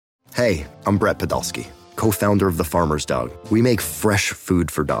Hey, I'm Brett Podolsky, co-founder of The Farmer's Dog. We make fresh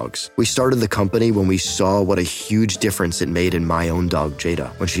food for dogs. We started the company when we saw what a huge difference it made in my own dog, Jada,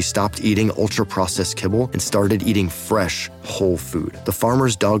 when she stopped eating ultra-processed kibble and started eating fresh, whole food. The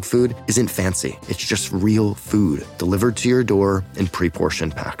Farmer's Dog food isn't fancy. It's just real food delivered to your door in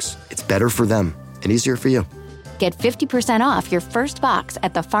pre-portioned packs. It's better for them and easier for you. Get 50% off your first box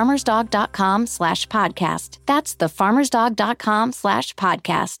at thefarmersdog.com/podcast. That's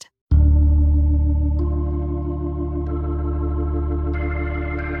thefarmersdog.com/podcast.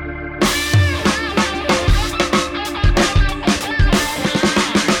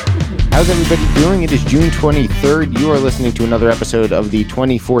 How's everybody doing? It is June 23rd. You are listening to another episode of the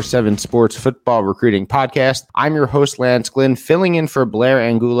 24/7 Sports Football Recruiting Podcast. I'm your host, Lance Glynn, filling in for Blair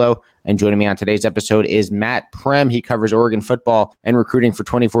Angulo. And joining me on today's episode is Matt Prem. He covers Oregon football and recruiting for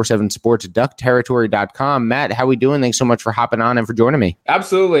 24/7 Sports, duckterritory.com. Matt, how we doing? Thanks so much for hopping on and for joining me.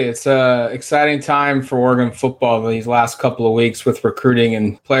 Absolutely. It's an exciting time for Oregon football these last couple of weeks with recruiting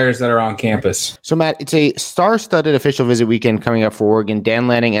and players that are on campus. So, Matt, it's a star-studded official visit weekend coming up for Oregon. Dan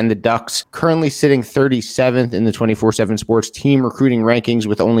Lanning and the Ducks currently sitting 37th in the 24/7 Sports team recruiting rankings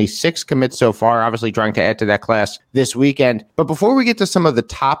with only 6 commits so far, obviously trying to add to that class this weekend. But before we get to some of the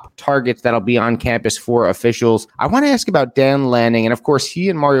top targets that'll be on campus for officials, I want to ask about Dan Lanning. And of course, he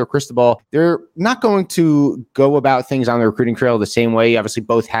and Mario Cristobal, they're not going to go about things on the recruiting trail the same way. Obviously,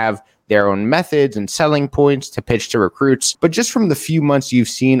 both have their own methods and selling points to pitch to recruits. But just from the few months you've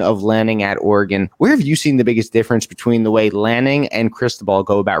seen of Lanning at Oregon, where have you seen the biggest difference between the way Lanning and Cristobal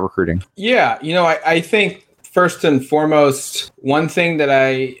go about recruiting? Yeah, I think first and foremost, one thing that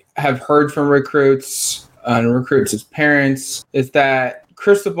I have heard from recruits and recruits' parents is that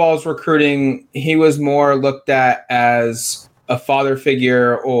Cristobal's recruiting, he was more looked at as a father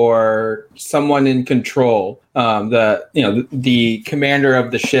figure or someone in control, the commander of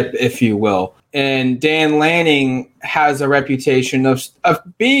the ship, if you will. And Dan Lanning has a reputation of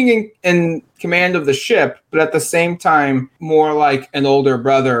being in command of the ship, but at the same time, more like an older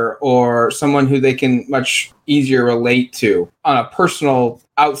brother or someone who they can much easier relate to on a personal,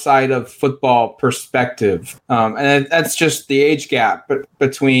 outside of football perspective. And that's just the age gap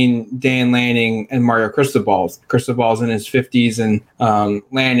between Dan Lanning and Mario Cristobal. Cristobal's in his 50s and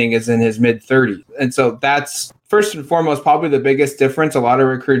Lanning is in his mid-30s. And so that's first and foremost, probably the biggest difference. A lot of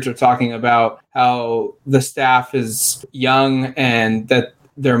recruits are talking about how the staff is young and that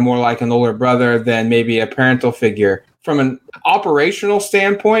they're more like an older brother than maybe a parental figure. From an operational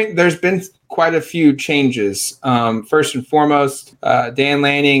standpoint, there's been quite a few changes. First and foremost, Dan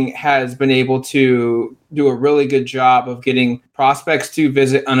Lanning has been able to do a really good job of getting prospects to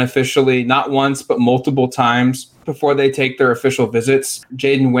visit unofficially, not once, but multiple times before they take their official visits.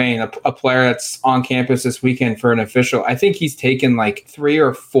 Jaden Wayne, a player that's on campus this weekend for an official, I think he's taken like 3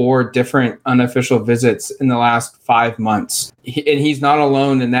 or 4 different unofficial visits in the last 5 months. And he's not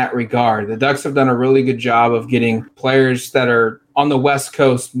alone in that regard. The Ducks have done a really good job of getting players that are on the West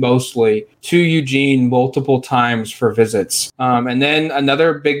Coast mostly to Eugene multiple times for visits. And then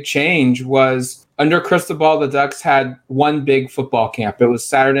another big change was under Cristobal, the Ducks had one big football camp. It was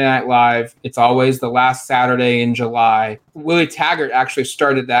Saturday Night Live. It's always the last Saturday in July. Willie Taggart actually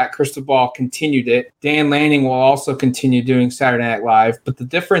started that. Cristobal continued it. Dan Lanning will also continue doing Saturday Night Live. But the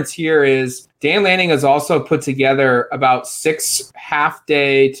difference here is Dan Lanning has also put together about 6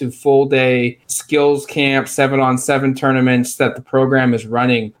 half-day to full-day skills camps, 7-on-7 tournaments that the program is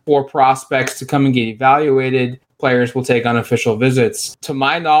running for prospects to come and get evaluated. Players will take unofficial visits. To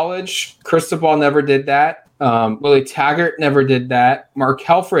my knowledge, Cristobal never did that. Willie Taggart never did that. Mark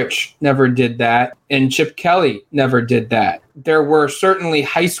Helfrich never did that. And Chip Kelly never did that. There were certainly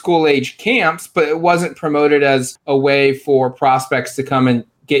high school age camps, but it wasn't promoted as a way for prospects to come and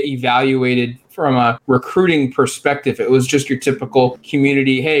get evaluated from a recruiting perspective. It was just your typical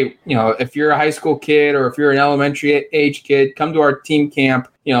community. Hey, if you're a high school kid or if you're an elementary age kid, come to our team camp,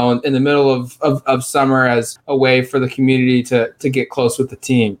 in the middle of summer as a way for the community to get close with the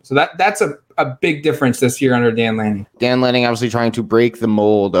team. So that's a big difference this year under Dan Lanning. Dan Lanning obviously trying to break the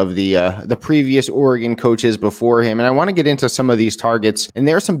mold of the previous Oregon coaches before him. And I want to get into some of these targets. And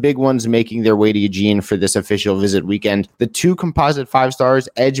there are some big ones making their way to Eugene for this official visit weekend. The 2 composite 5-stars,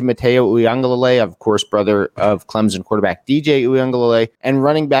 edge Mateo Uiagalelei, of course, brother of Clemson quarterback DJ Uiagalelei, and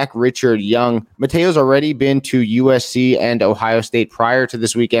running back Richard Young. Mateo's already been to USC and Ohio State prior to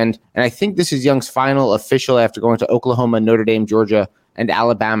this weekend. And I think this is Young's final official after going to Oklahoma, Notre Dame, Georgia, and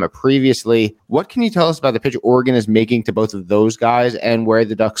Alabama previously. What can you tell us about the pitch Oregon is making to both of those guys and where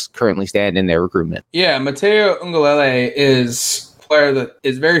the Ducks currently stand in their recruitment? Yeah, Mateo Uiagalelei is a player that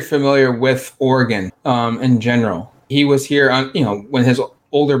is very familiar with Oregon in general. He was here on, when his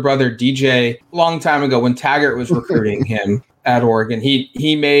older brother DJ a long time ago when Taggart was recruiting him at Oregon.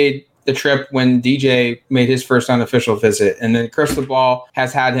 He made the trip when DJ made his first unofficial visit. And then Cristobal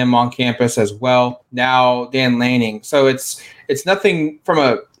has had him on campus as well. Now Dan Lanning. So it's nothing from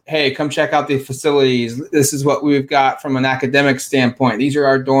a, hey, come check out the facilities. This is what we've got from an academic standpoint. These are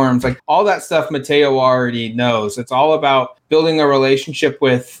our dorms. Like all that stuff Mateo already knows. It's all about building a relationship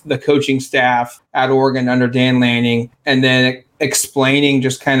with the coaching staff at Oregon under Dan Lanning, and then explaining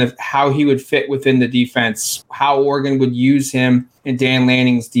just kind of how he would fit within the defense, how Oregon would use him in Dan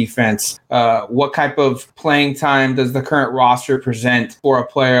Lanning's defense. What type of playing time does the current roster present for a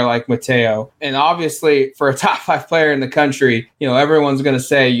player like Mateo? And obviously, for a top 5 player in the country, everyone's going to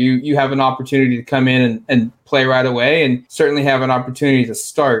say you have an opportunity to come in and play right away, and certainly have an opportunity to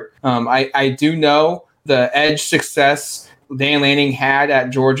start. I do know the edge success Dan Lanning had at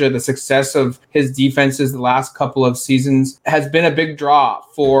Georgia, the success of his defenses the last couple of seasons has been a big draw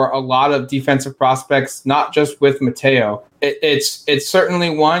for a lot of defensive prospects, not just with Mateo. It's certainly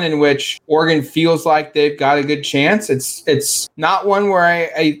one in which Oregon feels like they've got a good chance. It's not one where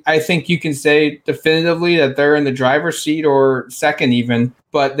I think you can say definitively that they're in the driver's seat or second even,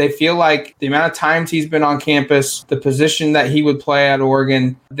 but they feel like the amount of times he's been on campus, the position that he would play at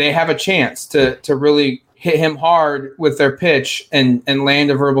Oregon, they have a chance to really hit him hard with their pitch and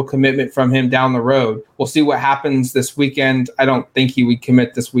land a verbal commitment from him down the road. We'll see what happens this weekend. I don't think he would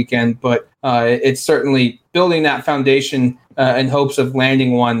commit this weekend, but it's certainly building that foundation in hopes of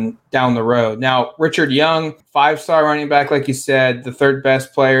landing one down the road. Now, Richard Young, 5-star running back, like you said, the 3rd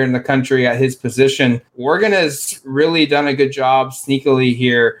best player in the country at his position. Oregon has really done a good job sneakily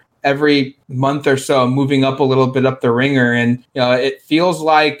here every month or so, moving up a little bit up the ringer. And it feels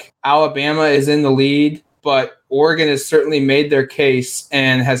like Alabama is in the lead, but Oregon has certainly made their case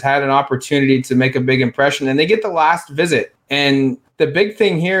and has had an opportunity to make a big impression. And they get the last visit. And the big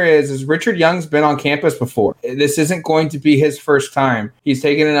thing here is Richard Young's been on campus before. This isn't going to be his first time. He's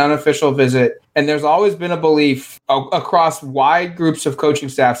taken an unofficial visit. And there's always been a belief across wide groups of coaching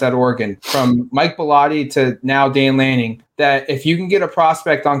staffs at Oregon, from Mike Bellotti to now Dan Lanning, that if you can get a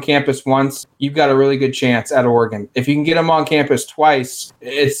prospect on campus once, you've got a really good chance at Oregon. If you can get them on campus twice,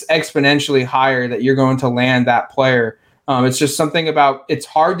 it's exponentially higher that you're going to land that player. It's just something about, it's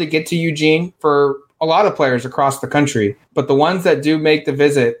hard to get to Eugene for a lot of players across the country, but the ones that do make the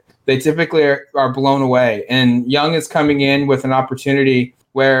visit, they typically are blown away. And Young is coming in with an opportunity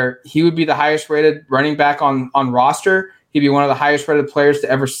where he would be the highest rated running back on roster. He'd be one of the highest rated players to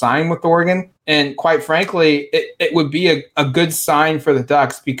ever sign with Oregon. And quite frankly, it would be a good sign for the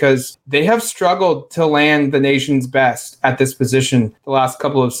Ducks, because they have struggled to land the nation's best at this position the last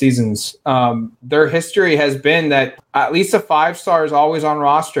couple of seasons. Their history has been that at least a 5-star is always on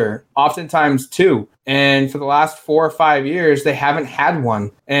roster, oftentimes 2. And for the last 4 or 5 years, they haven't had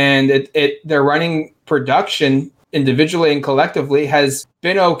one. And their running production individually and collectively has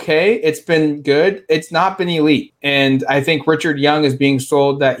been okay. It's been good. It's not been elite. And I think Richard Young is being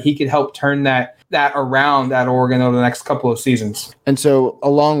sold that he could help turn that around at Oregon over the next couple of seasons. And so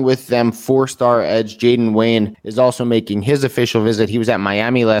along with them, 4-star edge Jaden Wayne is also making his official visit. He was at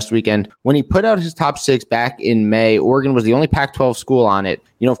Miami last weekend. When he put out his top 6 back in May, Oregon was the only Pac-12 school on it.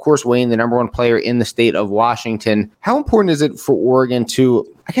 Of course, Wayne, the number 1 player in the state of Washington. How important is it for Oregon to,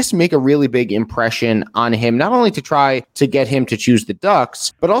 make a really big impression on him, not only to try to get him to choose the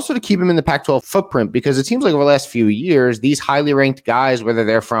Ducks, but also to keep him in the Pac-12 footprint? Because it seems like over the last few years, these highly ranked guys, whether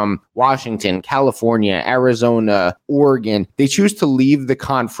they're from Washington, California, Arizona, Oregon, they choose to leave the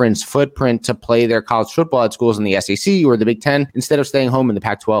conference footprint to play their college football at schools in the SEC or the Big Ten instead of staying home in the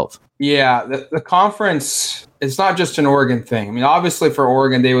Pac-12. Yeah, the conference, it's not just an Oregon thing. I mean, obviously for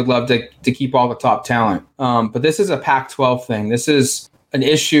Oregon, they would love to keep all the top talent. But this is a Pac-12 thing. This is an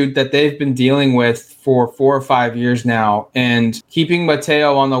issue that they've been dealing with for 4 or 5 years now. And keeping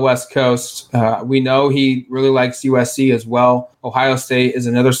Mateo on the West Coast, we know he really likes USC as well. Ohio State is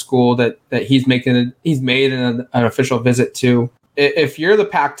another school that he's made an official visit to. If you're the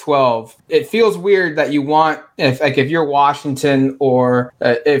Pac-12, it feels weird that you want, if you're Washington or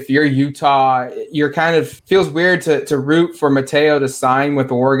if you're Utah, you're kind of feels weird to root for Mateo to sign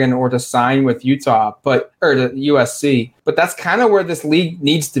with Oregon or to sign with Utah, or to USC. But that's kind of where this league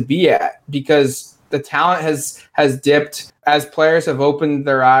needs to be at, because the talent has dipped as players have opened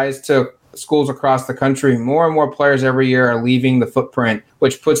their eyes to schools across the country. More and more players every year are leaving the footprint,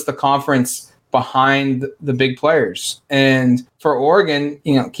 which puts the conference behind the big players. And for Oregon,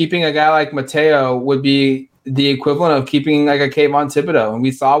 keeping a guy like Mateo would be the equivalent of keeping like a Kayvon Thibodeau. And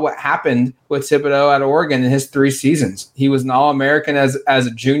we saw what happened with Thibodeau at Oregon in his 3 seasons. He was an All-American as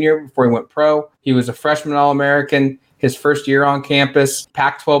a junior before he went pro. He was a freshman All-American his first year on campus,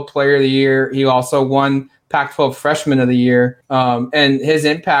 Pac-12 Player of the Year. He also won Pac-12 Freshman of the Year, and his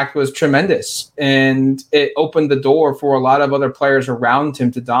impact was tremendous. And it opened the door for a lot of other players around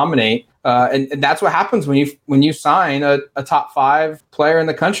him to dominate. And that's what happens when you sign a top 5 player in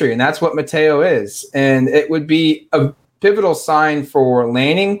the country, and that's what Mateo is. And it would be a pivotal sign for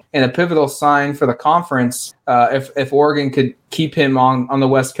Lanning and a pivotal sign for the conference if Oregon could keep him on the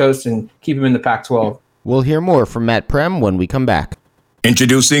West Coast and keep him in the Pac-12. We'll hear more from Matt Prem when we come back.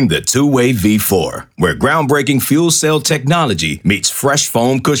 Introducing the Two-Way V4, where groundbreaking fuel cell technology meets fresh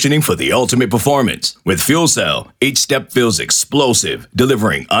foam cushioning for the ultimate performance. With fuel cell, each step feels explosive,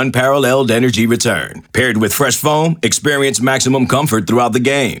 delivering unparalleled energy return. Paired with fresh foam, experience maximum comfort throughout the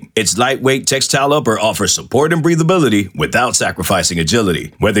game. Its lightweight textile upper offers support and breathability without sacrificing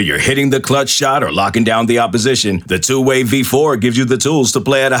agility. Whether you're hitting the clutch shot or locking down the opposition, the Two-Way V4 gives you the tools to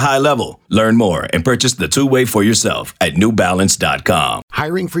play at a high level. Learn more and purchase the Two-Way for yourself at newbalance.com.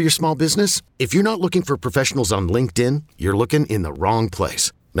 Hiring for your small business? If you're not looking for professionals on LinkedIn, you're looking in the wrong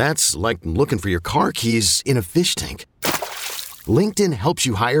place. That's like looking for your car keys in a fish tank. LinkedIn helps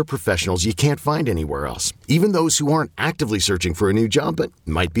you hire professionals you can't find anywhere else, even those who aren't actively searching for a new job but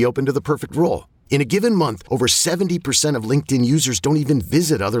might be open to the perfect role. In a given month, over 70% of LinkedIn users don't even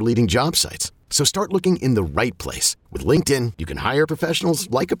visit other leading job sites. So start looking in the right place. With LinkedIn, you can hire professionals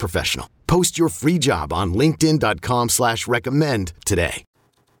like a professional. Post your free job on linkedin.com/recommend today.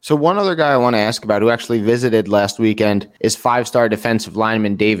 So one other guy I want to ask about who actually visited last weekend is 5-star defensive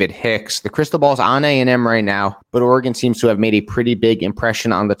lineman David Hicks. The crystal ball's on A&M right now, but Oregon seems to have made a pretty big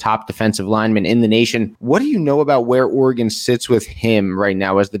impression on the top defensive lineman in the nation. What do you know about where Oregon sits with him right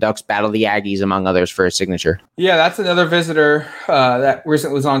now as the Ducks battle the Aggies, among others, for his signature? Yeah, that's another visitor that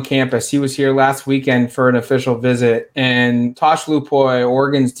recently was on campus. He was here last weekend for an official visit. And Tosh Lupoy,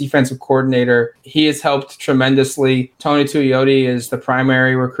 Oregon's defensive coordinator, he has helped tremendously. Tony Tuioti is the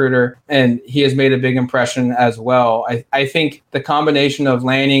primary recruiter, and he has made a big impression as well. I think the combination of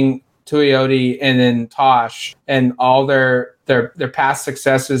Lanning, Tuioti, and then Tosh and all their past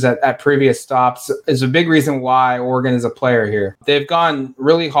successes at previous stops is a big reason why Oregon is a player here. They've gone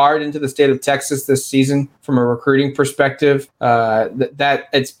really hard into the state of Texas this season from a recruiting perspective. That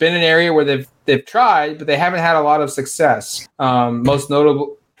it's been an area where they've tried, but they haven't had a lot of success. Most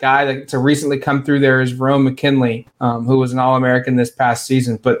notable guy to recently come through there is Jerome McKinley, who was an All-American this past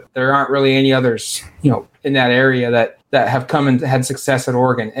season, but there aren't really any others, in that area that have come and had success at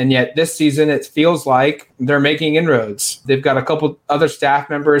Oregon. And yet this season, it feels like they're making inroads. They've got a couple other staff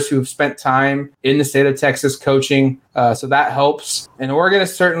members who have spent time in the state of Texas coaching. So that helps. And Oregon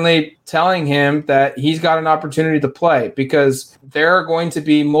is certainly telling him that he's got an opportunity to play, because there are going to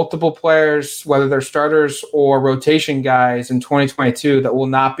be multiple players, whether they're starters or rotation guys in 2022, that will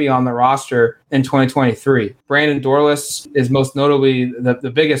not be on the roster in 2023. Brandon Dorlus is most notably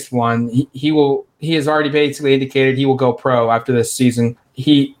the biggest one. He has already basically indicated he will go pro after this season.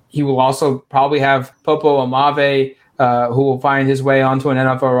 He will also probably have Popo Amave, who will find his way onto an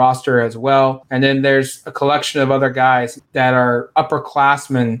NFL roster as well. And then there's a collection of other guys that are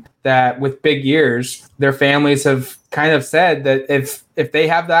upperclassmen that, with big years, their families have kind of said that if they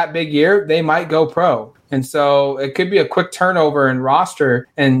have that big year, they might go pro. And so it could be a quick turnover in roster,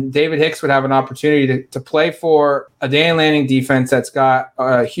 and David Hicks would have an opportunity to play for a Dan Lanning defense that's got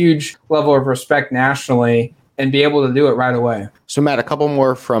a huge level of respect nationally and be able to do it right away. So, Matt, a couple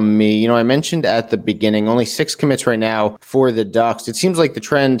more from me. I mentioned at the beginning, only 6 commits right now for the Ducks. It seems like the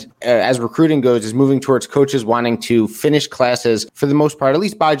trend, as recruiting goes, is moving towards coaches wanting to finish classes for the most part, at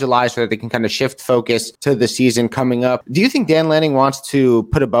least by July, so that they can kind of shift focus to the season coming up. Do you think Dan Lanning wants to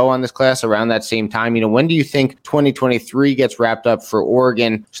put a bow on this class around that same time? When do you think 2023 gets wrapped up for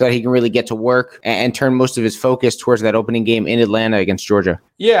Oregon so that he can really get to work and turn most of his focus towards that opening game in Atlanta against Georgia?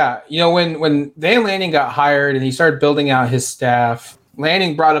 Yeah, when Dan Lanning got hired and he started building out his staff,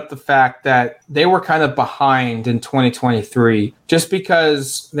 Lanning brought up the fact that they were kind of behind in 2023 just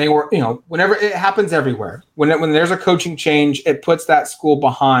because they were, whenever it happens everywhere, when there's a coaching change, it puts that school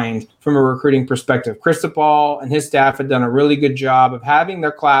behind from a recruiting perspective. Cristobal and his staff had done a really good job of having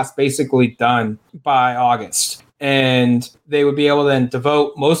their class basically done by August. And they would be able to then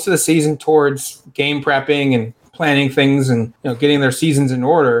devote most of the season towards game prepping and planning things and getting their seasons in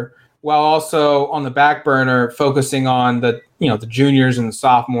order, while also on the back burner focusing on the juniors and the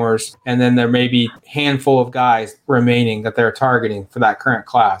sophomores, and then there may be a handful of guys remaining that they're targeting for that current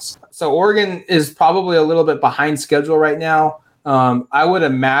class. So Oregon is probably a little bit behind schedule right now, I would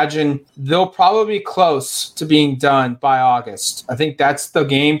imagine they'll probably be close to being done by August. I think that's the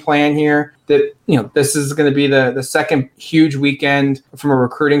game plan here. That, this is going to be the second huge weekend from a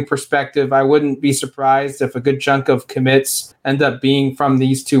recruiting perspective. I wouldn't be surprised if a good chunk of commits end up being from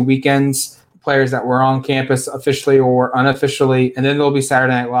these 2 weekends, players that were on campus officially or unofficially. And then there'll be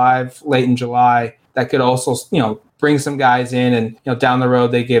Saturday Night Live late in July that could also, bring some guys in, and down the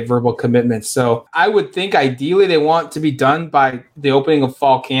road they give verbal commitments. So I would think ideally they want to be done by the opening of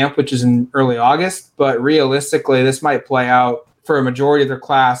fall camp, which is in early August. But realistically, this might play out for a majority of their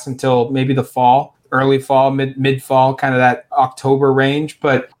class until maybe the fall, early fall, mid fall, kind of that October range.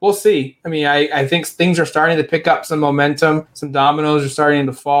 But we'll see. I mean, I think things are starting to pick up some momentum. Some dominoes are starting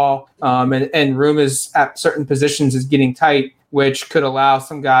to fall, and room is at certain positions is getting tight, which could allow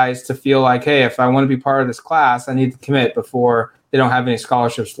some guys to feel like, hey, if I want to be part of this class, I need to commit before they don't have any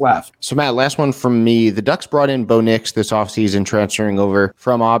scholarships left. So, Matt, last one from me. The Ducks brought in Bo Nix this offseason, transferring over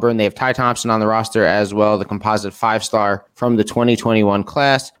from Auburn. They have Ty Thompson on the roster as well, the composite 5-star from the 2021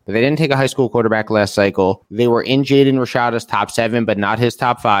 class. But they didn't take a high school quarterback last cycle. They were in Jaden Rashada's top 7, but not his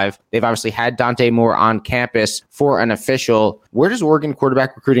top 5. They've obviously had Dante Moore on campus for an official. Where does Oregon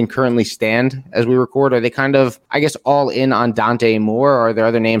quarterback recruiting currently stand as we record? Are they kind of, all in on Dante Moore, or are there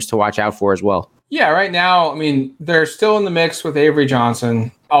other names to watch out for as well? Yeah, right now, they're still in the mix with Avery Johnson,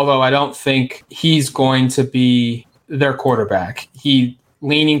 although I don't think he's going to be their quarterback. He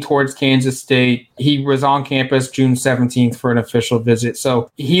leaning towards Kansas State. He was on campus June 17th for an official visit, so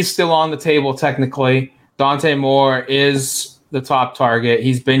he's still on the table technically. Dante Moore is the top target.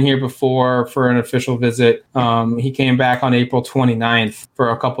 He's been here before for an official visit. He came back on April 29th for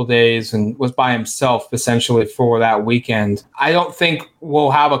a couple days and was by himself essentially for that weekend. I don't think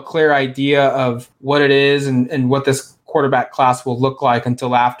we'll have a clear idea of what it is and what this quarterback class will look like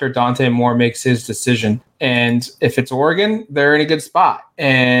until after Dante Moore makes his decision. And if it's Oregon, they're in a good spot.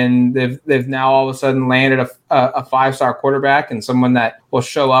 And they've now all of a sudden landed a 5-star quarterback and someone that will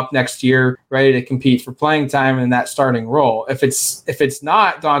show up next year ready to compete for playing time in that starting role. If it's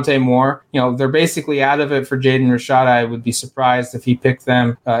not Dante Moore, they're basically out of it for Jaden Rashada. I would be surprised if he picked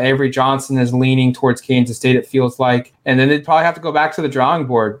them. Avery Johnson is leaning towards Kansas State, it feels like. And then they'd probably have to go back to the drawing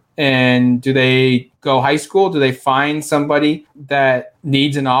board. And do they go high school? Do they find somebody that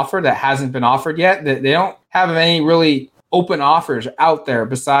needs an offer that hasn't been offered yet? They don't have any really open offers out there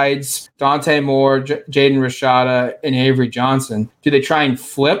besides Dante Moore, Jaden Rashada, and Avery Johnson. Do they try and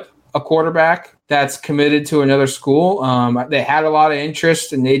flip a quarterback that's committed to another school? They had a lot of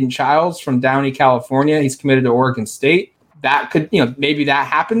interest in Naden Childs from Downey, California. He's committed to Oregon State. That could, maybe that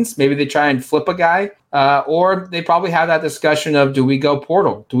happens. Maybe they try and flip a guy. Or they probably have that discussion of, do we go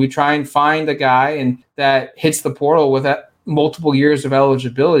portal? Do we try and find a guy and that hits the portal with multiple years of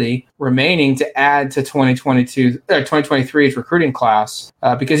eligibility remaining to add to 2023's recruiting class?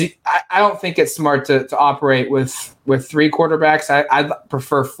 Because I don't think it's smart to operate with 3 quarterbacks. I'd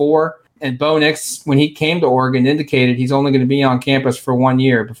prefer 4. And Bo Nix, when he came to Oregon, indicated he's only going to be on campus for 1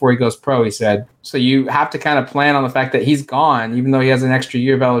 year before he goes pro, he said. So you have to kind of plan on the fact that he's gone, even though he has an extra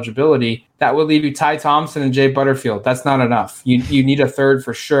year of eligibility. That would leave you Ty Thompson and Jay Butterfield. That's not enough. You need a third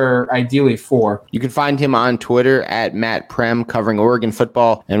for sure, ideally 4. You can find him on Twitter at Matt Prem, covering Oregon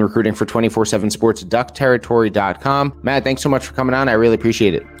football and recruiting for 24/7 Sports, duckterritory.com. Matt, thanks so much for coming on. I really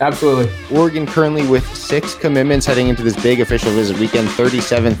appreciate it. Absolutely. Oregon currently with 6 commitments heading into this big official visit weekend,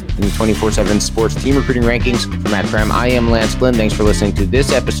 37th in the 24/7 Sports team recruiting rankings. For Matt Prem, I am Lance Blinn. Thanks for listening to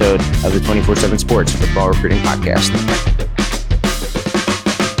this episode of the 24/7 Sports Football Recruiting Podcast.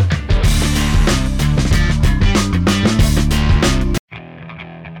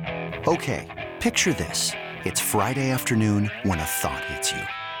 Okay, picture this. It's Friday afternoon when a thought hits you.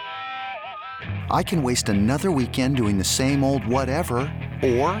 I can waste another weekend doing the same old whatever,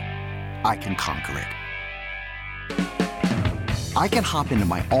 or I can conquer it. I can hop into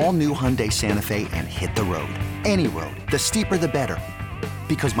my all-new Hyundai Santa Fe and hit the road. Any road. The steeper, the better.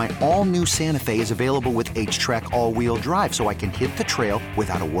 Because my all-new Santa Fe is available with H-Track all-wheel drive, so I can hit the trail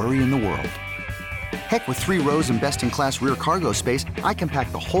without a worry in the world. Heck, with 3 rows and best-in-class rear cargo space, I can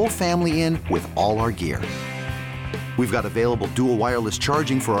pack the whole family in with all our gear. We've got available dual wireless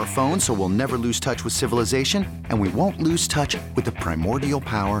charging for our phones, so we'll never lose touch with civilization, and we won't lose touch with the primordial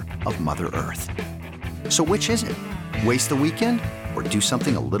power of Mother Earth. So which is it? Waste the weekend or do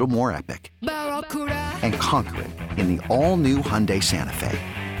something a little more epic? And conquer it in the all-new Hyundai Santa Fe.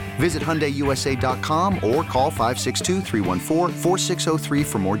 Visit HyundaiUSA.com or call 562-314-4603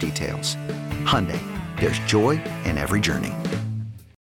 for more details. Hyundai, there's joy in every journey.